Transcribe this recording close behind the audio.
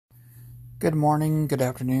Good morning, good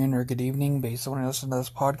afternoon, or good evening, based on when you listen to this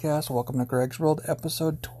podcast. Welcome to Greg's World,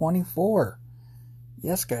 episode 24.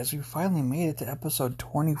 Yes, guys, we finally made it to episode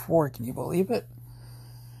 24. Can you believe it?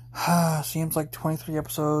 Seems like 23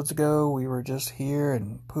 episodes ago, we were just here,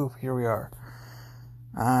 and poof, here we are.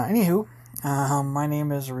 My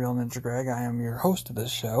name is Real Ninja Greg. I am your host of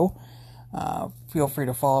this show. Feel free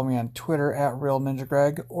to follow me on Twitter at Real Ninja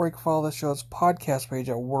Greg, or you can follow the show's podcast page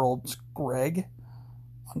at Worlds Greg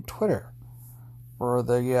on Twitter for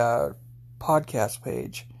the podcast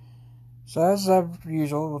page. So as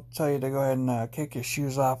usual, we'll tell you to go ahead and kick your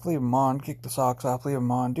shoes off, leave them on, kick the socks off, leave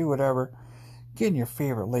them on, do whatever. Get in your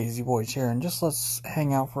favorite lazy boy chair and just let's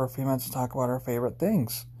hang out for a few minutes and talk about our favorite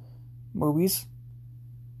things. Movies.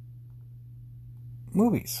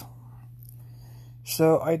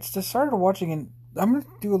 So I just started watching, and I'm going to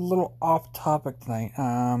do a little off topic tonight.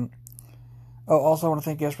 Also, I want to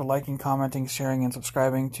thank you guys for liking, commenting, sharing, and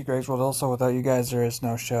subscribing to Greg's World. Also, without you guys, there is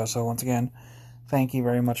no show. So, once again, thank you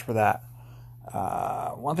very much for that.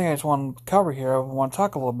 One thing I just want to cover here, I want to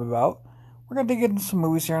talk a little bit about. We're going to dig into some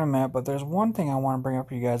movies here in a minute, but there's one thing I want to bring up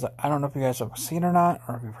for you guys. I don't know if you guys have seen it or not,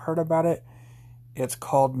 or if you've heard about it. It's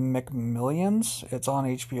called McMillions. It's on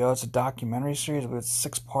HBO. It's a documentary series with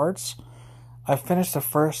 6 parts. I finished the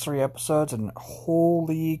first 3 episodes, and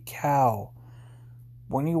holy cow.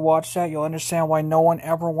 When you watch that, you'll understand why no one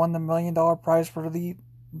ever won the $1 million prize for the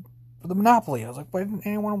Monopoly. I was like, why didn't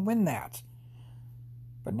anyone win that?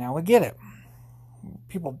 But now we get it.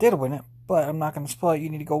 People did win it, but I'm not going to spoil it. You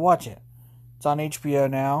need to go watch it. It's on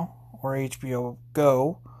HBO now, or HBO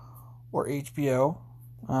Go, or HBO.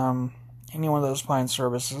 Any one of those fine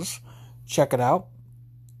services. Check it out.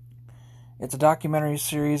 It's a documentary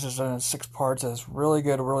series. It's done in 6 parts. It's really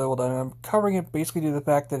good, really well done. And I'm covering it basically due to the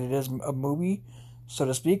fact that it is a movie, so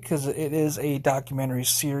to speak, because it is a documentary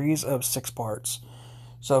series of 6 parts.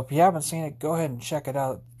 So if you haven't seen it, go ahead and check it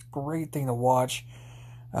out. It's a great thing to watch.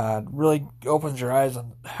 Really opens your eyes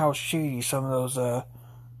on how shady some of those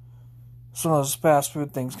fast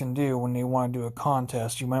food things can do when they want to do a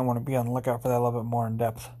contest. You might want to be on the lookout for that a little bit more in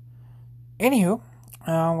depth. Anywho,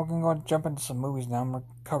 we're going to go and jump into some movies now. I'm going to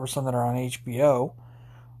cover some that are on HBO,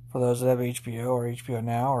 for those that have HBO, or HBO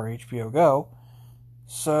Now, or HBO Go.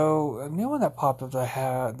 So, a new one that popped up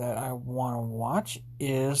that I want to watch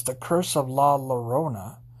is The Curse of La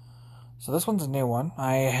Llorona. So this one's a new one.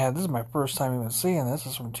 This is my first time even seeing this.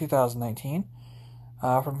 This is from 2019.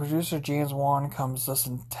 From producer James Wan comes this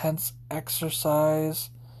intense exercise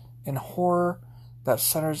in horror that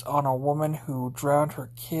centers on a woman who drowned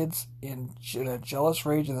her kids in a jealous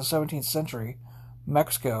rage in the 17th century,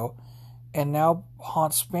 Mexico, and now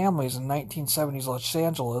haunts families in 1970s Los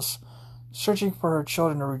Angeles, searching for her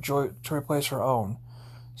children to replace her own.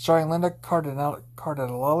 Starring Linda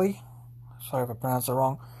Cardellini, sorry if I pronounced that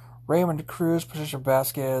wrong, Raymond Cruz, Patricia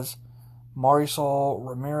Vasquez, Marisol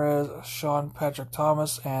Ramirez, Sean Patrick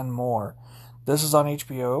Thomas, and more. This is on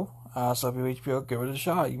HBO, so if you have HBO, give it a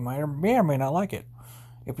shot. You may or may not like it.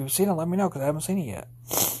 If you've seen it, let me know, because I haven't seen it yet.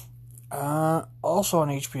 Also on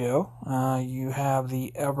HBO, you have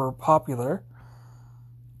the ever-popular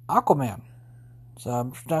Aquaman. So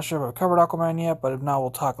I'm not sure if I've covered Aquaman yet, but if not,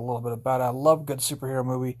 we'll talk a little bit about it. I love a good superhero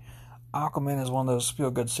movie. Aquaman is one of those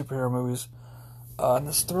feel-good superhero movies. In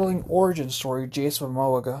this thrilling origin story, Jason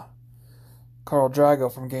Momoa, Khal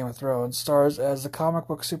Drogo from Game of Thrones, stars as the comic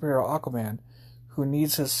book superhero Aquaman, who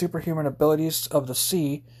needs his superhuman abilities of the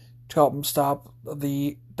sea to help him stop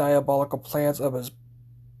the diabolical plans of his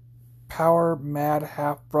power-mad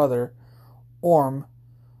half-brother, Orm,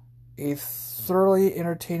 a thoroughly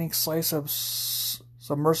entertaining slice of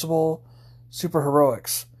submersible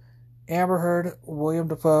superheroics. Amber Heard, Willem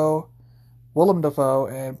Dafoe,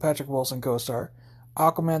 and Patrick Wilson co-star.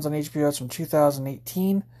 Aquaman's on HBO. It's from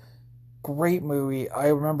 2018. Great movie. I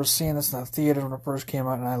remember seeing this in the theater when it first came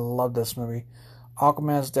out, and I love this movie.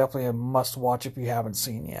 Aquaman is definitely a must-watch if you haven't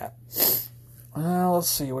seen yet. Let's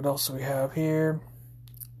see, what else do we have here?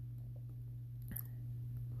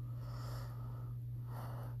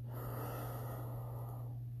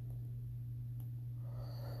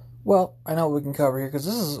 Well, I know what we can cover here, because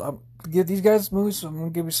this is, give these guys movies, I'm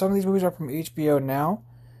going to give you, some of these movies are from HBO Now,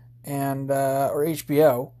 and, or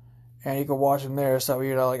HBO, and you can watch them there, so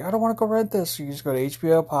you're like, I don't want to go rent this, you just go to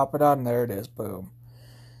HBO, pop it on, and there it is, boom.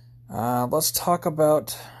 Let's talk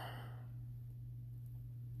about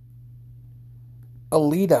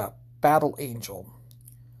Alita, Battle Angel.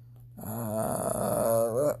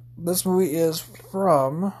 This movie is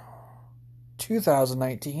from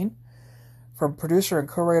 2019, from producer and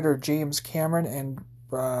co-writer James Cameron and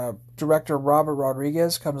director Robert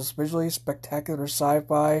Rodriguez, comes this visually spectacular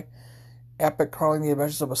sci-fi epic chronicling the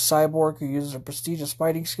adventures of a cyborg who uses her prestigious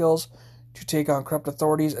fighting skills to take on corrupt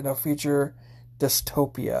authorities in a future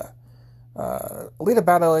dystopia. Alita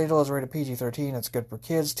Battle Angel is rated PG-13. It's good for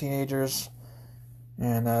kids, teenagers,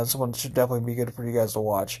 and this one should definitely be good for you guys to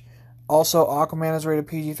watch. Also, Aquaman is rated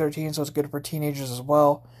PG-13, so it's good for teenagers as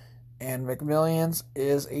well. And McMillions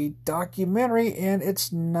is a documentary, and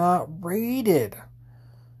it's not rated.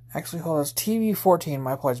 Actually, hold on, it's TV-14.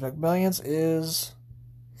 My apologies. McMillions is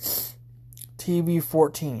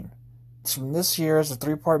TV-14. It's from this year. It's a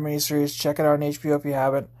 3-part miniseries. Check it out on HBO if you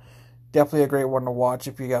haven't. Definitely a great one to watch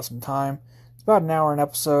if you got some time. It's about an hour an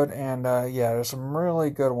episode, and yeah, there's some really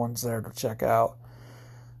good ones there to check out.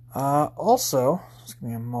 Also, just give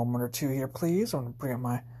me a moment or two here, please. I'm going to bring up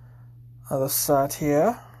my other site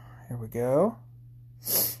here. Here we go.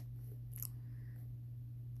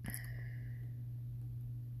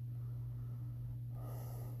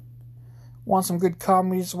 Want some good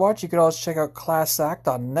comedies to watch? You could always check out Class Act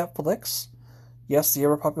on Netflix. Yes, the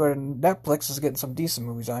ever-popular Netflix is getting some decent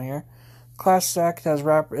movies on here. Class Act has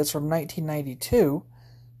it's from 1992.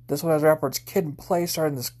 This one has rappers Kid and Play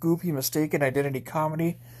starring this goofy, mistaken identity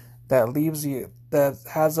comedy that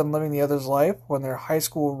has them living the other's life when their high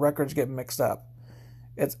school records get mixed up.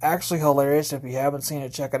 It's actually hilarious. If you haven't seen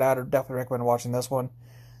it, check it out. I definitely recommend watching this one.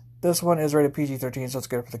 This one is rated PG-13, so it's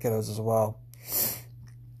good for the kiddos as well.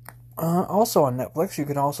 Also on Netflix, you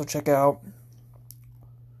can also check out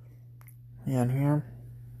here.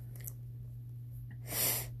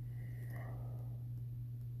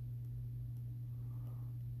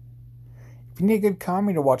 If you need a good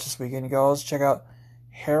comedy to watch this weekend, you can always check out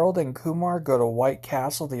Harold and Kumar Go to White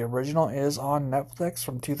Castle. The original is on Netflix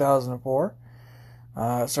from 2004.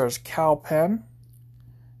 It stars Cal Penn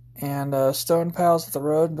and Stone Pals at the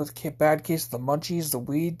road with Bad Case of the Munchies. The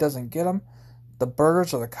weed doesn't get them. The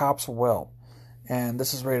burgers or the cops will. And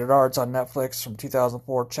this is rated R. It's on Netflix from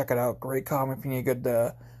 2004. Check it out. Great comedy. If you need a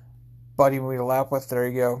good buddy movie to laugh with, there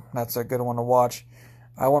you go. That's a good one to watch.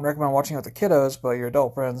 I wouldn't recommend watching it with the kiddos, but your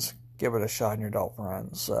adult friends, give it a shot in your adult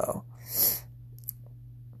friends. So,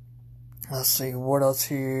 let's see. What else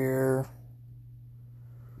here?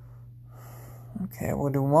 Okay, we'll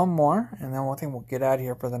do one more, and then I think we'll get out of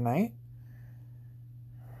here for the night.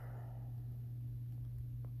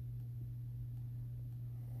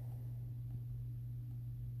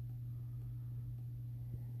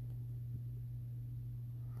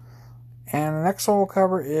 And the next one we'll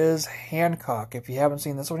cover is Hancock. If you haven't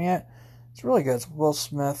seen this one yet, it's really good. It's Will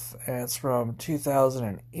Smith, and it's from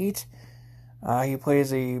 2008. He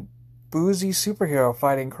plays a boozy superhero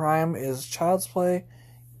fighting crime. Is child's play.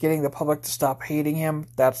 Getting the public to stop hating him,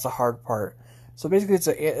 that's the hard part. So basically, it's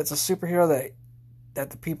a superhero that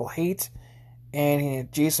the people hate,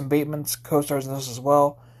 and Jason Bateman's co-stars in this as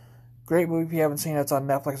well. Great movie if you haven't seen it. It's on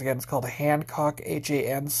Netflix again. It's called Hancock,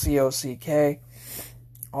 Hancock.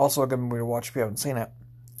 Also a good movie to watch if you haven't seen it.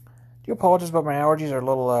 Do apologize about my allergies. They're a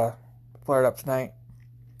little flared up tonight.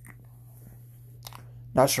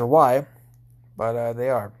 Not sure why, but they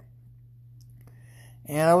are.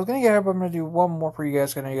 And I was going to get up, but I'm going to do one more for you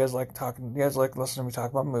guys. I know you guys like talking. You guys like listening to me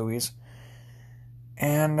talk about movies.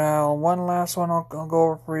 And one last one I'll go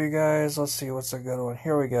over for you guys. Let's see, what's a good one?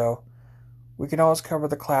 Here we go. We can always cover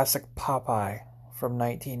the classic Popeye from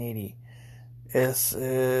 1980. This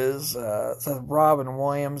is Robin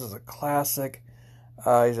Williams is a classic.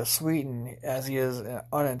 He's a sweet and as he is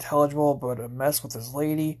unintelligible, but a mess with his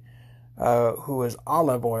lady, who is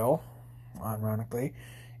olive oil, ironically,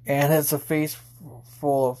 and has a face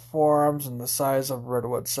full of forearms and the size of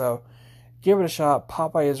redwood. So give it a shot.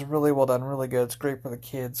 Popeye is really well done, really good. It's great for the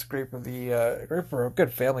kids, great for a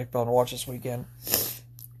good family film to watch this weekend.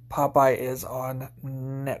 Popeye is on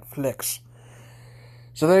Netflix.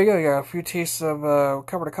 So there you go. You got a few tastes of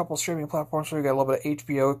covered a couple of streaming platforms. So we got a little bit of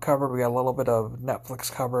HBO covered. We got a little bit of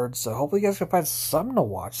Netflix covered. So hopefully you guys can find something to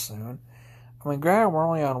watch soon. I mean, granted, we're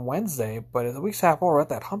only on Wednesday, but the week's half over. We're at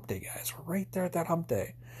that hump day, guys. We're right there at that hump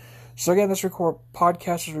day. So again, this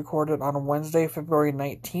podcast is recorded on Wednesday, February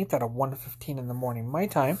 19th at 1:15 in the morning, my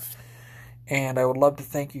time. And I would love to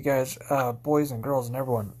thank you guys, boys and girls and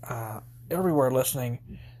everyone, everywhere listening.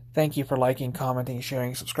 Thank you for liking, commenting,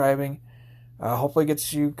 sharing, subscribing. Hopefully it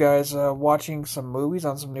gets you guys watching some movies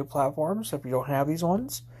on some new platforms if you don't have these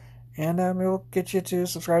ones. And it'll get you to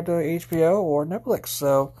subscribe to HBO or Netflix,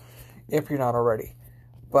 so if you're not already.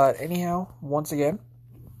 But anyhow, once again,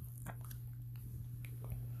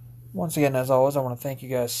 as always, I want to thank you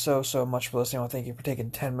guys so much for listening. I want to thank you for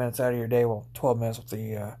taking 10 minutes out of your day. Well, 12 minutes with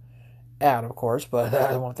the ad, of course. But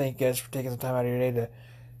I want to thank you guys for taking some time out of your day to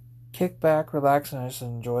kick back, relax, and just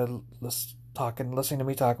enjoy listening to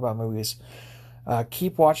me talk about movies.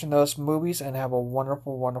 Keep watching those movies and have a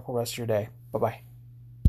wonderful, wonderful rest of your day. Bye bye.